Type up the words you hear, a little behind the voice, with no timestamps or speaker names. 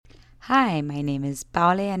Hi, my name is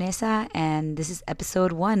Paule Anessa, and this is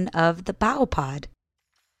episode 1 of the Bao Pod.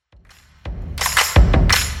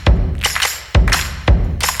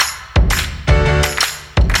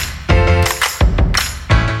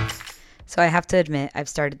 So I have to admit, I've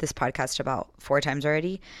started this podcast about 4 times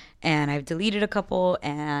already, and I've deleted a couple,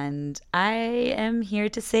 and I am here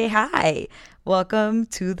to say hi. Welcome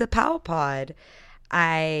to the Pow Pod.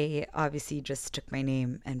 I obviously just took my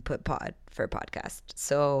name and put pod for podcast.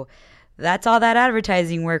 So that's all that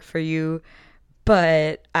advertising work for you.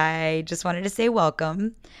 But I just wanted to say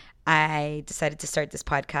welcome. I decided to start this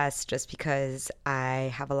podcast just because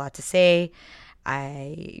I have a lot to say.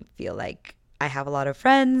 I feel like I have a lot of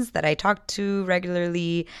friends that I talk to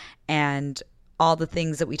regularly, and all the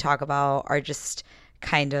things that we talk about are just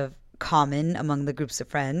kind of common among the groups of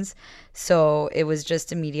friends. So it was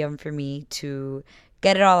just a medium for me to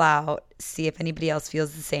get it all out, see if anybody else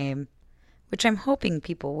feels the same, which I'm hoping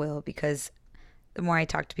people will, because the more I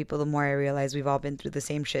talk to people, the more I realize we've all been through the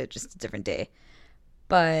same shit, just a different day.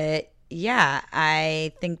 But yeah,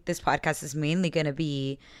 I think this podcast is mainly going to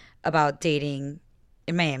be about dating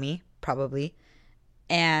in Miami, probably,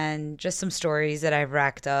 and just some stories that I've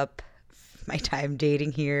racked up my time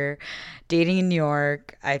dating here, dating in New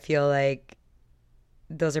York. I feel like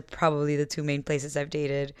those are probably the 2 main places I've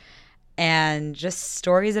dated, and just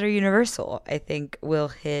stories that are universal, I think will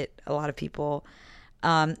hit a lot of people.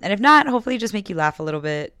 And if not, hopefully just make you laugh a little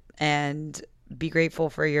bit and be grateful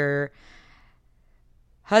for your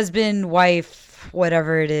husband, wife,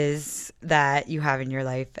 whatever it is that you have in your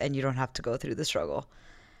life, and you don't have to go through the struggle.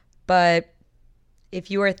 But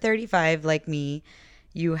if you are 35 like me,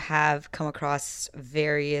 you have come across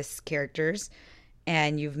various characters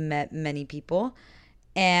and you've met many people.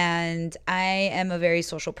 And I am a very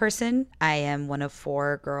social person. I am one of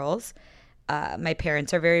 4 girls. My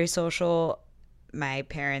parents are very social. My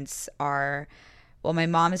parents are, well, my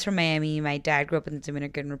mom is from Miami. My dad grew up in the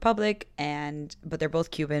Dominican Republic, but they're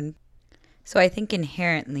both Cuban. So I think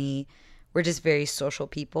inherently we're just very social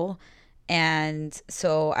people. And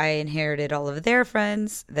so I inherited all of their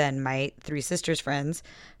friends, then my 3 sisters' friends,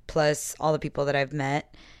 plus all the people that I've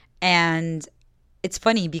met. And it's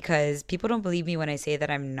funny because people don't believe me when I say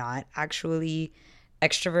that I'm not actually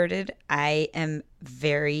extroverted. I am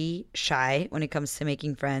very shy when it comes to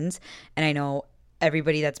making friends. And I know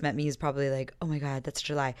everybody that's met me is probably like, oh my God, that's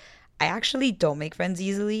such a lie. I actually don't make friends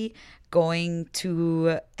easily. Going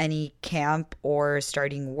to any camp or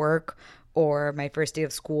starting work or my first day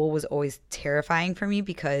of school was always terrifying for me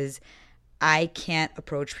because I can't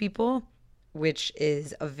approach people, which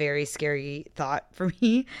is a very scary thought for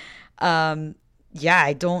me. Yeah,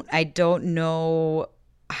 I don't know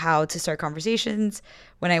how to start conversations.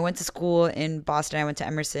 When I went to school in Boston, I went to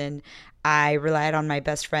Emerson. I relied on my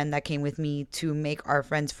best friend that came with me to make our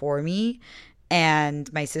friends for me.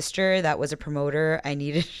 And my sister, that was a promoter I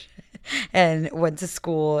needed and went to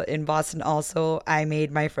school in Boston also. I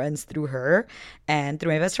made my friends through her and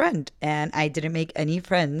through my best friend. And I didn't make any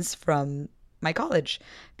friends from my college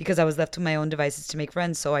because I was left to my own devices to make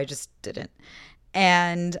friends. So I just didn't.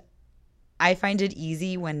 And I find it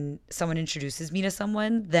easy when someone introduces me to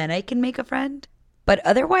someone, then I can make a friend. But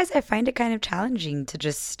otherwise, I find it kind of challenging to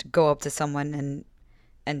just go up to someone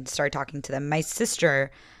and start talking to them. My sister,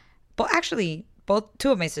 well, actually, both 2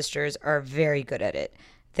 of my sisters are very good at it.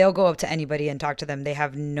 They'll go up to anybody and talk to them. They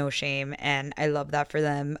have no shame, and I love that for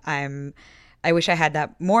them. I wish I had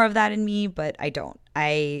that more of that in me, but I don't.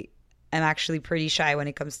 I am actually pretty shy when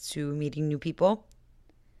it comes to meeting new people.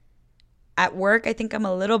 At work, I think I'm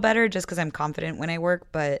a little better just because I'm confident when I work.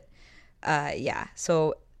 But yeah,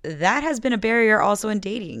 so that has been a barrier also in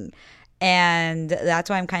dating. And that's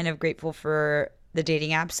why I'm kind of grateful for the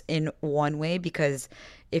dating apps in one way, because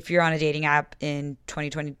if you're on a dating app in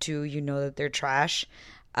 2022, you know that they're trash.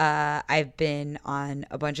 I've been on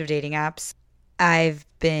a bunch of dating apps. I've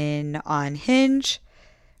been on Hinge,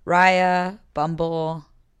 Raya, Bumble.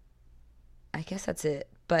 I guess that's it.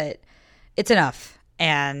 But it's enough.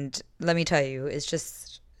 And let me tell you, it's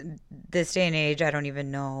just this day and age, I don't even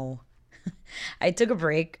know. I took a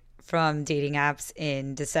break from dating apps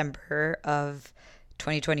in December of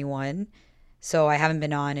 2021. So I haven't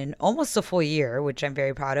been on in almost a full year, which I'm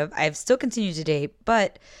very proud of. I've still continued to date,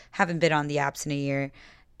 but haven't been on the apps in a year.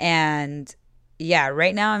 And yeah,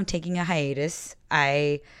 right now I'm taking a hiatus.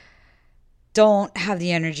 I don't have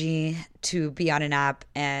the energy to be on an app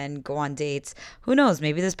and go on dates. Who knows?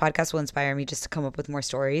 Maybe this podcast will inspire me just to come up with more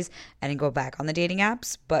stories and go back on the dating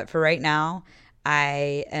apps. But for right now,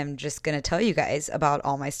 I am just going to tell you guys about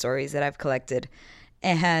all my stories that I've collected.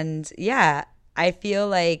 And yeah, I feel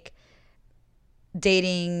like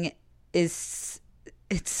dating is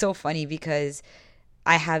it's so funny because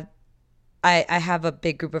I have I have a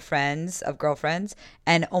big group of friends, of girlfriends,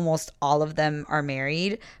 and almost all of them are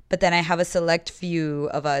married. But then I have a select few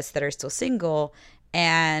of us that are still single.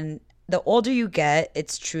 And the older you get,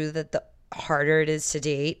 it's true that the harder it is to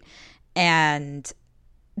date. And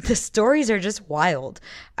the stories are just wild.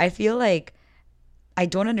 I feel like I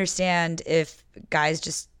don't understand if guys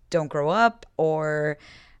just don't grow up or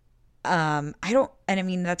I don't, and I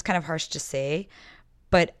mean, that's kind of harsh to say,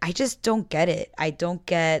 but I just don't get it. I don't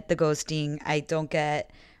get the ghosting. I don't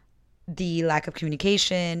get the lack of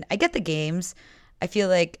communication. I get the games. I feel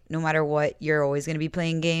like no matter what, you're always going to be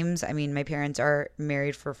playing games. I mean, my parents are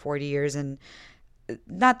married for 40 years and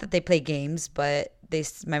not that they play games, but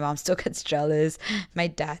my mom still gets jealous. My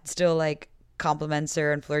dad still like compliments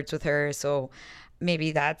her and flirts with her. So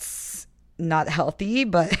maybe that's not healthy,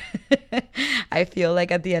 but I feel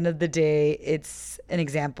like at the end of the day, it's an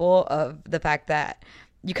example of the fact that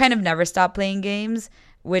you kind of never stop playing games,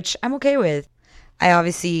 which I'm okay with. I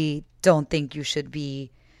obviously don't think you should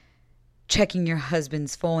be checking your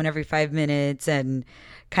husband's phone every 5 minutes and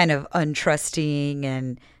kind of untrusting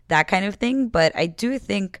and that kind of thing. But I do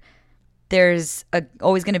think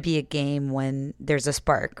always going to be a game when there's a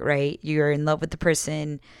spark, right? You're in love with the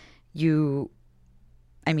person. You,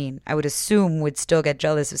 I mean, I would assume would still get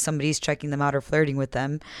jealous if somebody's checking them out or flirting with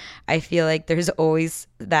them. I feel like there's always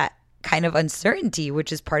that kind of uncertainty,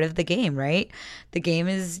 which is part of the game, right? The game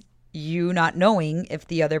is you not knowing if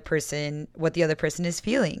what the other person is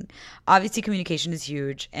feeling. Obviously, communication is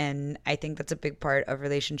huge, and I think that's a big part of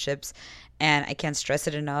relationships. And I can't stress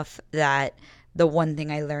it enough that the one thing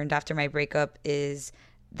I learned after my breakup is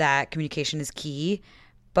that communication is key.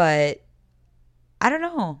 But I don't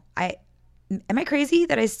know. Am I crazy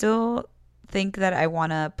that I still think that I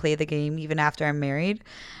want to play the game even after I'm married?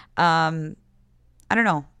 I don't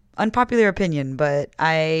know. Unpopular opinion, but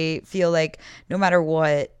I feel like no matter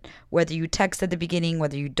what, whether you text at the beginning,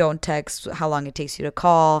 whether you don't text, how long it takes you to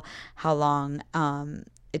call, how long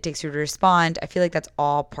it takes you to respond, I feel like that's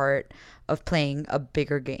all part of playing a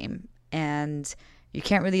bigger game. And you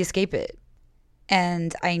can't really escape it.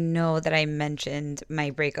 And I know that I mentioned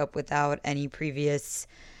my breakup without any previous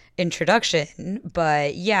introduction,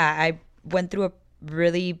 but yeah, I went through a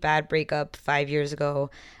really bad breakup 5 years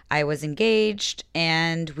ago. I was engaged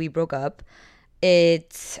and we broke up.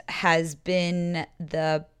 It has been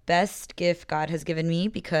the best gift God has given me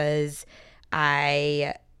because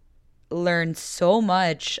I learned so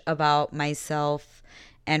much about myself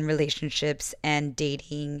and relationships and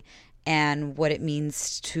dating and what it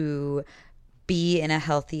means to be in a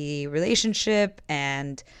healthy relationship.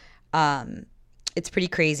 And it's pretty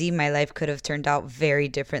crazy. My life could have turned out very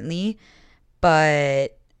differently.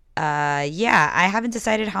 But yeah, I haven't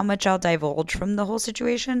decided how much I'll divulge from the whole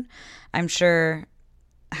situation. I'm sure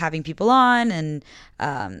having people on and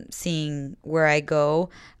seeing where I go,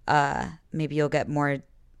 maybe you'll get more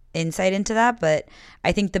insight into that. But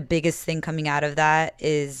I think the biggest thing coming out of that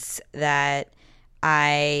is that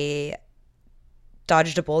I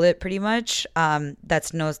dodged a bullet pretty much.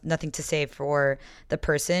 That's nothing to say for the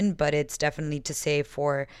person, but it's definitely to say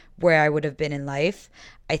for where I would have been in life.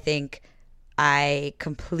 I think I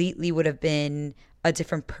completely would have been a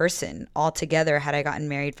different person altogether had I gotten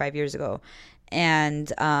married 5 years ago.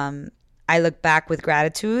 And I look back with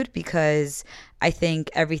gratitude because I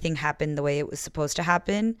think everything happened the way it was supposed to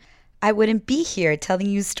happen. I wouldn't be here telling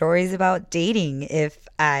you stories about dating if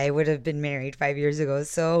I would have been married 5 years ago.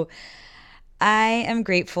 So I am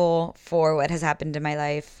grateful for what has happened in my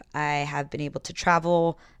life. I have been able to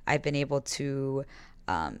travel. I've been able to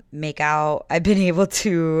make out. I've been able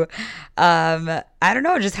to, I don't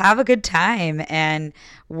know, just have a good time. And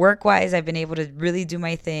work wise, I've been able to really do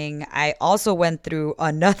my thing. I also went through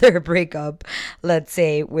another breakup, let's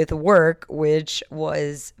say, with work, which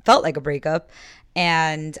felt like a breakup.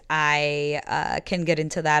 And I can get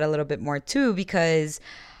into that a little bit more too, because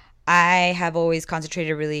I have always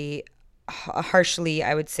concentrated really harshly,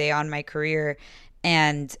 I would say, on my career.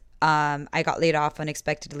 And I got laid off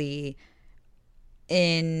unexpectedly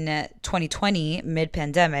in 2020,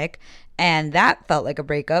 mid-pandemic, and that felt like a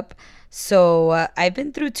breakup. So I've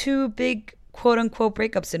been through two big quote-unquote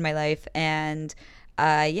breakups in my life, and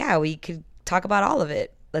yeah, we could talk about all of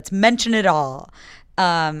it. Let's mention it all.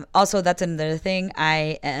 Also, that's another thing.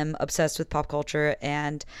 I am obsessed with pop culture,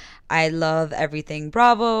 and I love everything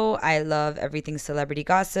Bravo. I love everything celebrity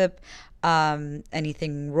gossip.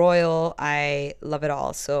 Anything royal, I love it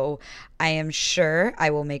all. So I am sure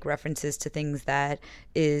I will make references to things that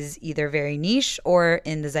is either very niche or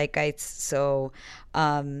in the zeitgeist. So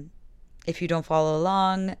If you don't follow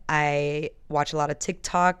along, I watch a lot of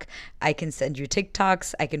TikTok. I can send you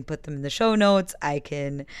TikToks. I can put them in the show notes. I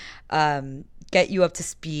can get you up to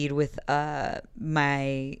speed with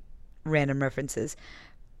my random references.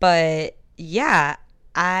 But yeah,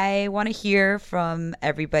 I want to hear from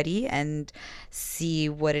everybody and see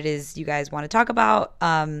what it is you guys want to talk about.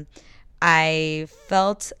 I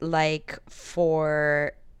felt like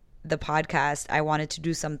for the podcast, I wanted to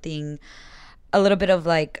do something a little bit of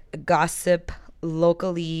like gossip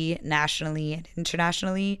locally, nationally, and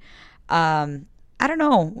internationally. I don't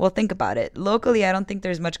know. We'll think about it. Locally, I don't think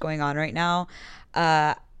there's much going on right now.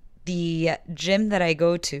 Uh, the gym that I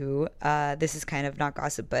go to, this is kind of not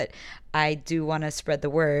gossip, but I do want to spread the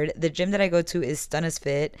word. The gym that I go to is Stunna's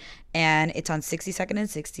Fit, and it's on 62nd and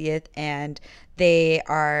 60th, and they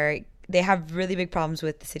have really big problems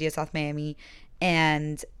with the city of South Miami,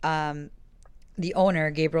 and the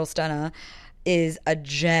owner, Gabriel Stunna, is a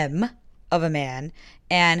gem of a man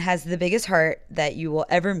and has the biggest heart that you will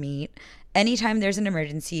ever meet. Anytime there's an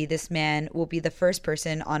emergency, this man will be the first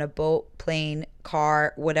person on a boat, plane,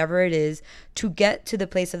 car, whatever it is, to get to the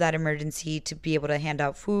place of that emergency to be able to hand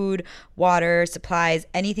out food, water, supplies,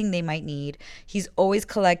 anything they might need. He's always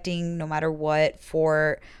collecting, no matter what,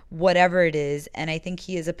 for whatever it is. And I think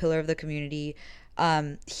he is a pillar of the community.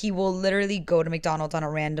 He will literally go to McDonald's on a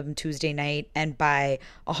random Tuesday night and buy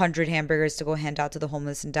 100 hamburgers to go hand out to the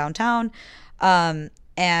homeless in downtown.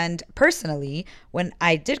 And personally, when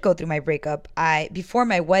I did go through my breakup, before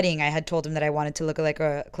my wedding, I had told him that I wanted to look like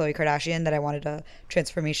a Khloe Kardashian, that I wanted a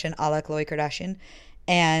transformation a la Khloe Kardashian.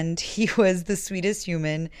 And he was the sweetest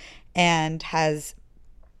human and has,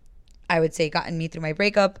 I would say, gotten me through my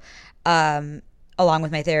breakup. Along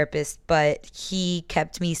with my therapist, but he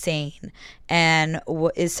kept me sane and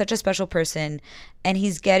is such a special person. And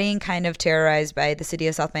he's getting kind of terrorized by the city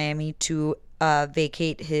of South Miami to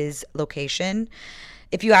vacate his location.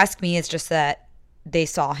 If you ask me, it's just that they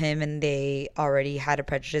saw him and they already had a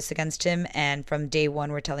prejudice against him. And from day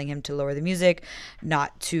one, we're telling him to lower the music,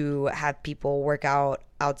 not to have people work out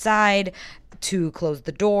outside, to close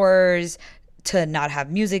the doors, to not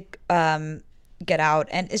have music get out.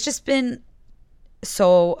 And it's just been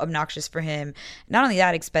so obnoxious for him. Not only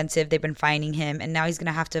that, expensive. They've been fining him, and now he's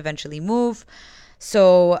gonna have to eventually move.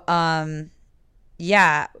 So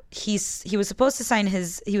yeah, he was supposed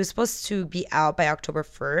to he was supposed to be out by October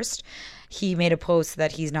 1st. He made a post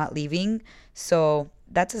that he's not leaving. So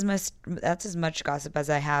that's as much gossip as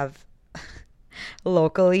I have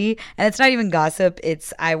locally. And it's not even gossip,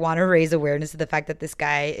 it's I want to raise awareness of the fact that this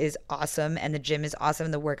guy is awesome and the gym is awesome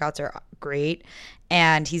and the workouts are great,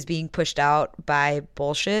 and he's being pushed out by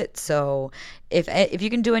bullshit. So if you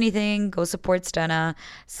can do anything, go support Stunna.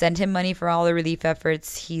 Send him money for all the relief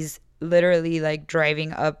efforts. He's literally like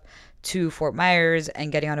driving up to Fort Myers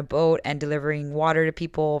and getting on a boat and delivering water to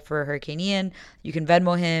people for Hurricane Ian. You can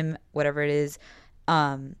Venmo him, whatever it is.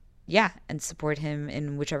 Yeah, and support him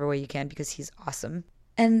in whichever way you can because he's awesome.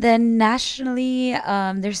 And then nationally,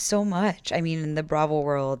 there's so much. I mean, in the Bravo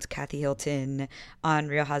world, Kathy Hilton on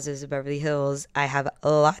Real Housewives of Beverly Hills, I have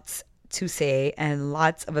lots to say and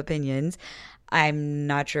lots of opinions. I'm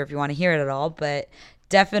not sure if you want to hear it at all, but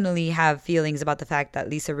definitely have feelings about the fact that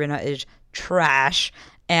Lisa Rinna is trash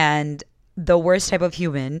and the worst type of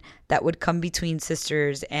human that would come between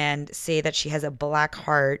sisters and say that she has a black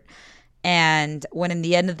heart. And when in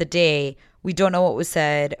the end of the day, we don't know what was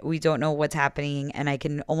said, we don't know what's happening, and I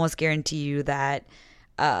can almost guarantee you that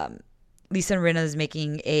Lisa Rinna is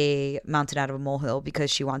making a mountain out of a molehill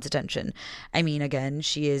because she wants attention. I mean, again,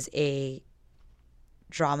 she is a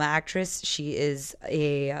drama actress. She is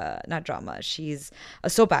not drama. She's a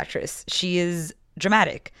soap actress. She is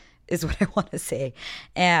dramatic, is what I want to say.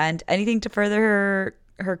 And anything to further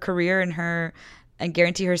her career and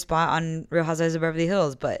guarantee her spot on Real Housewives of Beverly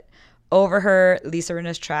Hills, but. Over her, Lisa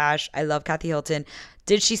Rinna's trash. I love Kathy Hilton.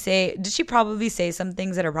 Did she probably say some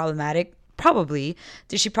things that are problematic? Probably.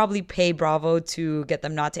 Did she probably pay Bravo to get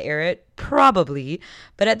them not to air it? Probably.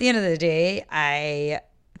 But at the end of the day, I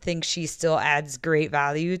think she still adds great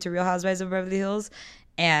value to Real Housewives of Beverly Hills.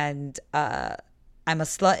 And I'm a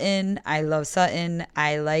Slutton. I love Sutton.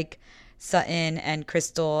 I like Sutton and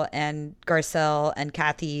Crystal and Garcelle and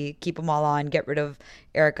Kathy. Keep them all on. Get rid of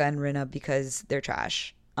Erica and Rinna because they're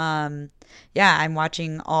trash. Yeah, I'm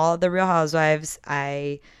watching all the Real Housewives.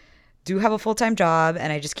 I do have a full-time job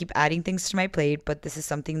and I just keep adding things to my plate, but this is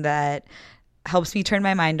something that helps me turn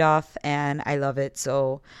my mind off and I love it.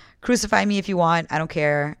 So crucify me if you want. I don't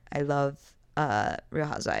care. I love Real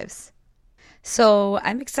Housewives. So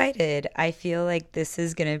I'm excited. I feel like this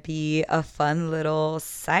is going to be a fun little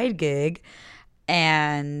side gig,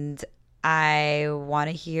 and I want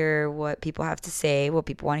to hear what people have to say, what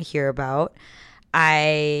people want to hear about.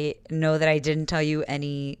 I know that I didn't tell you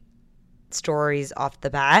any stories off the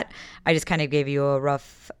bat. I just kind of gave you a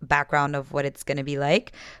rough background of what it's going to be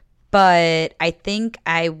like. But I think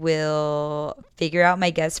I will figure out my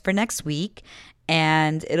guests for next week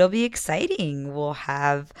and it'll be exciting. We'll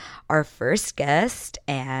have our first guest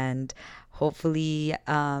and hopefully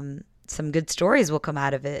some good stories will come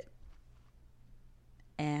out of it.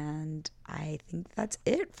 And I think that's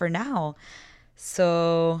it for now.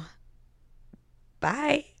 So,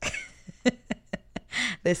 bye.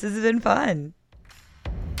 This has been fun.